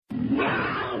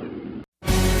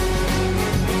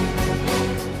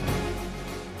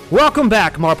Welcome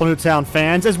back, Marple Newtown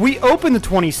fans. As we open the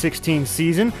 2016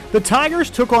 season, the Tigers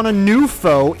took on a new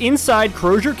foe inside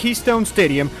Crozier Keystone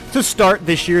Stadium to start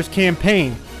this year's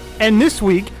campaign. And this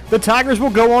week, the Tigers will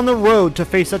go on the road to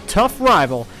face a tough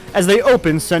rival as they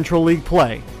open Central League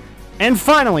play. And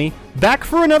finally, back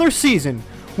for another season,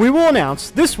 we will announce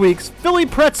this week's Philly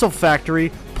Pretzel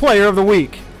Factory Player of the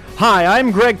Week. Hi,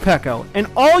 I'm Greg Pecco, and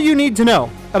all you need to know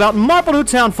about Marple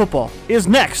Newtown football is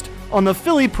next on the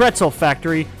Philly Pretzel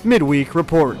Factory Midweek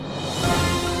Report.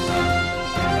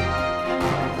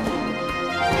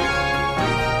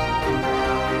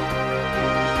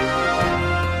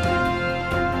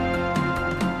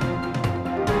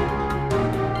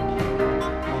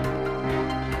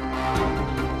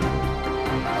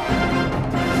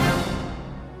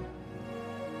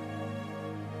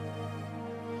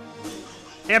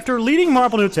 After leading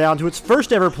Marple Newtown to its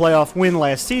first ever playoff win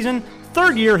last season,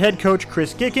 third-year head coach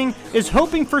Chris Gicking is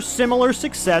hoping for similar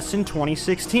success in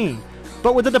 2016.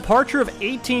 But with the departure of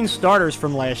 18 starters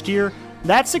from last year,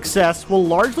 that success will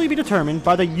largely be determined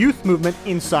by the youth movement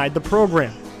inside the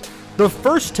program. The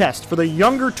first test for the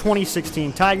younger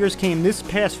 2016 Tigers came this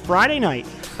past Friday night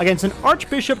against an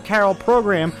Archbishop Carroll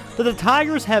program that the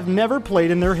Tigers have never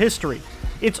played in their history.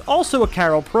 It's also a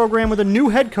Carroll program with a new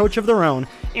head coach of their own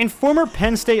in former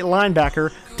Penn State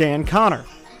linebacker Dan Connor.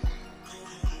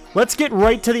 Let's get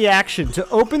right to the action. To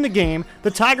open the game,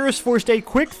 the Tigers forced a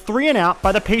quick 3-and-out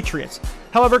by the Patriots.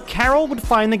 However, Carroll would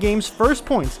find the game's first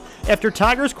points after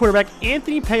Tigers quarterback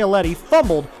Anthony Paoletti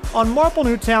fumbled on Marple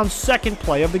Newtown's second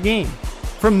play of the game.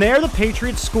 From there, the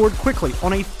Patriots scored quickly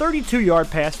on a 32-yard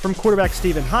pass from quarterback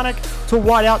Stephen Honick to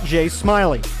wideout Jay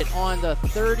Smiley. On the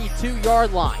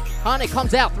 32-yard line, Honick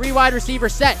comes out, three wide receiver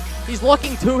set. He's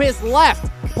looking to his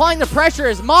left. Applying the pressure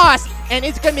is Moss, and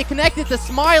it's going to be connected to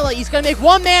Smiley. He's going to make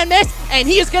one man miss, and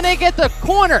he's going to get the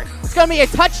corner. It's going to be a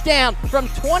touchdown from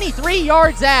 23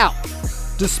 yards out.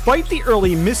 Despite the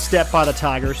early misstep by the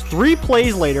Tigers, 3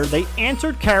 plays later, they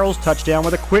answered Carroll's touchdown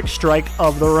with a quick strike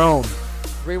of their own.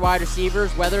 3 wide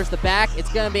receivers, Weathers the back.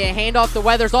 It's going to be a handoff to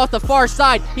Weathers off the far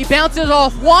side. He bounces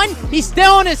off one. He's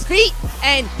still on his feet,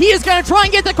 and he is going to try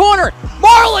and get the corner.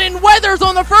 Marlon Weathers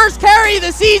on the first carry of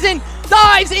the season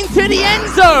dives into the end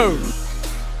zone.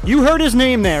 You heard his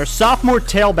name there. Sophomore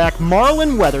tailback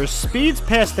Marlon Weathers speeds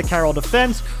past the Carroll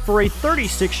defense for a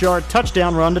 36-yard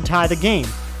touchdown run to tie the game.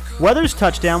 Weathers'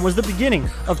 touchdown was the beginning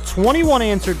of 21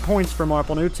 answered points for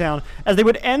Marple Newtown as they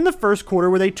would end the first quarter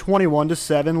with a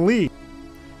 21-7 lead.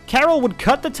 Carroll would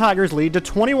cut the Tigers' lead to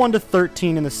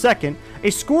 21-13 in the second, a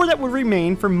score that would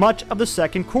remain for much of the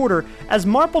second quarter as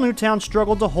Marple Newtown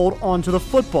struggled to hold on to the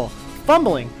football,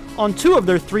 fumbling on 2 of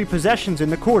their 3 possessions in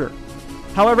the quarter.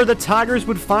 However, the Tigers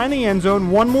would find the end zone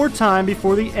one more time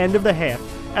before the end of the half,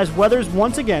 as Weathers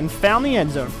once again found the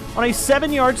end zone on a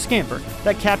 7-yard scamper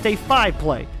that capped a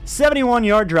 5-play,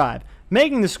 71-yard drive,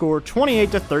 making the score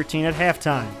 28-13 at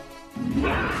halftime.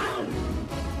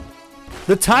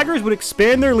 The Tigers would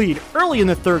expand their lead early in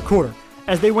the third quarter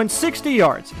as they went 60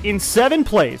 yards in 7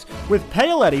 plays, with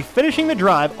Paoletti finishing the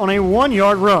drive on a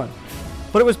 1-yard run.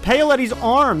 But it was Paoletti's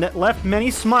arm that left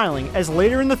many smiling as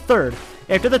later in the third,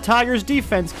 after the Tigers'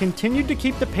 defense continued to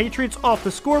keep the Patriots off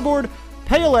the scoreboard,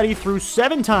 Paoletti threw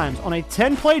 7 times on a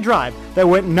 10-play drive that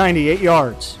went 98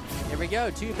 yards. Here we go,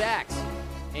 2 backs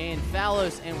in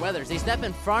Fallows and Weathers. They step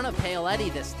in front of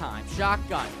Paoletti this time.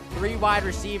 Shotgun, 3 wide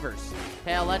receivers.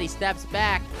 Paoletti steps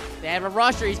back. They have a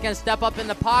rusher. He's going to step up in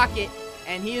the pocket,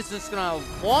 and he is just going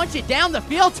to launch it down the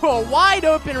field to a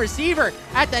wide-open receiver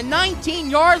at the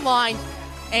 19-yard line.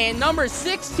 And number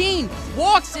 16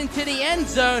 walks into the end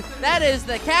zone. That is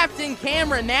the captain,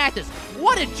 Cameron Mathis.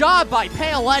 What a job by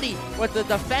Paoletti with the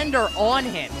defender on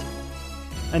him.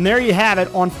 And there you have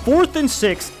it. On 4th and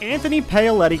 6, Anthony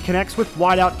Paoletti connects with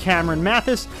wideout Cameron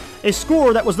Mathis, a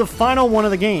score that was the final one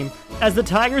of the game, as the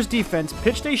Tigers' defense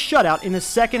pitched a shutout in the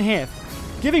second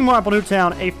half, giving Marple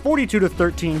Newtown a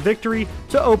 42-13 victory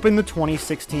to open the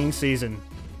 2016 season.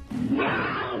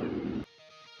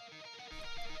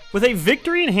 With a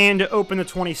victory in hand to open the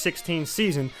 2016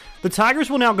 season, the Tigers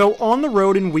will now go on the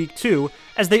road in Week 2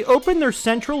 as they open their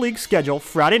Central League schedule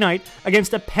Friday night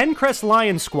against a Pencrest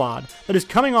Lions squad that is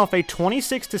coming off a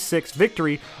 26-6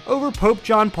 victory over Pope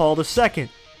John Paul II.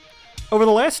 Over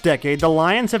the last decade, the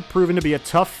Lions have proven to be a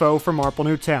tough foe for Marple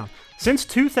Newtown. Since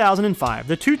 2005,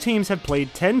 the 2 teams have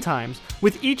played 10 times,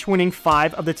 with each winning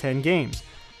 5 of the 10 games.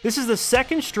 This is the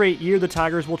second straight year the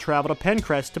Tigers will travel to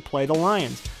Pencrest to play the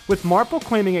Lions, with Marple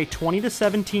claiming a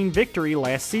 20-17 victory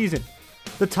last season.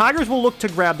 The Tigers will look to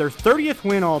grab their 30th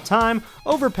win all-time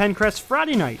over Pencrest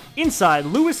Friday night inside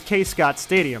Lewis K. Scott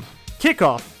Stadium.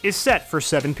 Kickoff is set for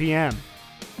 7 p.m.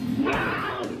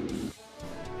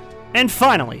 And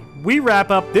finally, we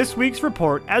wrap up this week's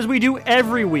report as we do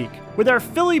every week with our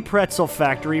Philly Pretzel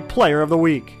Factory Player of the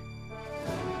Week.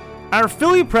 Our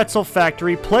Philly Pretzel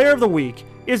Factory Player of the Week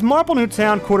is Marple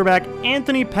Newtown quarterback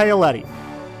Anthony Paoletti.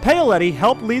 Paoletti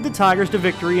helped lead the Tigers to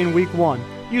victory in Week 1,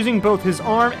 using both his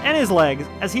arm and his legs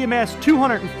as he amassed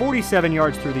 247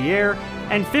 yards through the air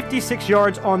and 56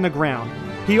 yards on the ground.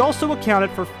 He also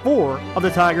accounted for 4 of the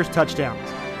Tigers' touchdowns.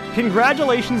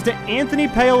 Congratulations to Anthony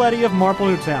Paoletti of Marple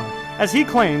Newtown, as he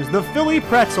claims the Philly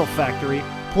Pretzel Factory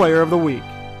Player of the Week.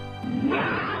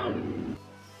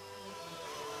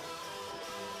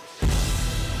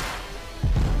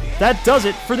 That does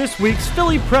it for this week's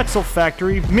Philly Pretzel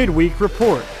Factory Midweek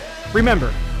Report.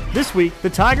 Remember, this week the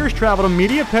Tigers travel to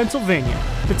Media, Pennsylvania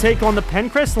to take on the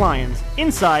Pencrest Lions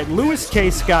inside Lewis K.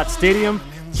 Scott Stadium.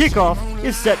 Kickoff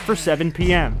is set for 7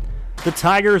 p.m. The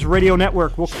Tigers Radio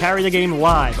Network will carry the game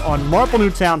live on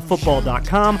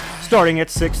MarpleNewtownFootball.com starting at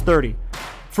 6:30.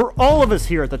 For all of us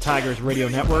here at the Tigers Radio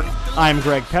Network, I'm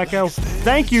Greg Pecco.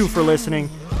 Thank you for listening,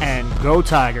 and go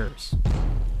Tigers!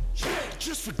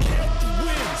 Just forget the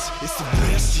wins, it's the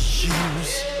best to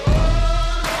use.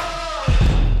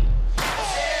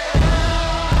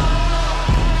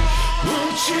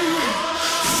 Won't you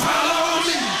follow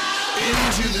me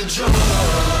into the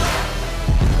jungle?